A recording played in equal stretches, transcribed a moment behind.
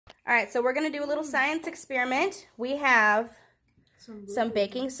All right, so we're going to do a little science experiment. We have some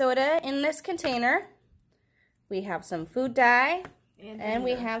baking soda in this container. We have some food dye. And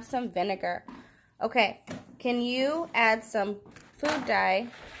we have some vinegar. Okay, can you add some food dye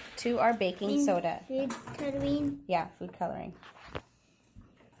to our baking soda? Food coloring? Yeah, food coloring.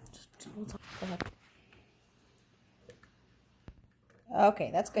 Go ahead. Okay,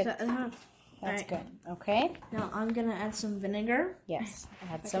 that's good. That's good. Okay. Now I'm going to add some vinegar. Yes,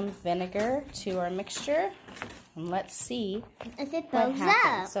 add some vinegar to our mixture. And let's see what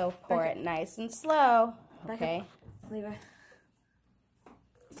happens. So pour it nice and slow. Okay. Leave it.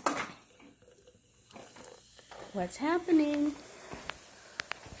 What's happening?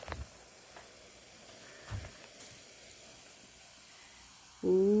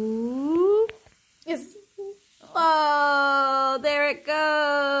 Ooh. Yes. Oh, there it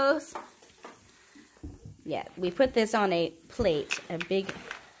goes. Yeah, we put this on a plate, a big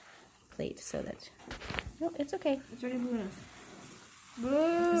plate, so that... No, it's okay. It's already blue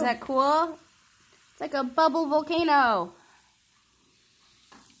enough. Is that cool? It's like a bubble volcano.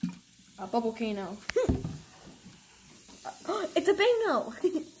 A bubble volcano. It's a bano.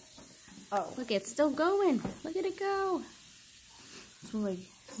 Oh, look, it's still going. Look at it go. It smells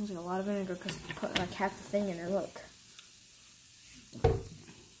like a lot of vinegar because you put like half the thing in there. Look.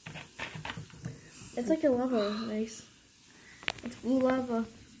 It's like a lava race. It's blue lava.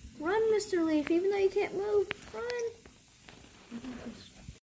 Run, Mr. Leaf, even though you can't move. Run.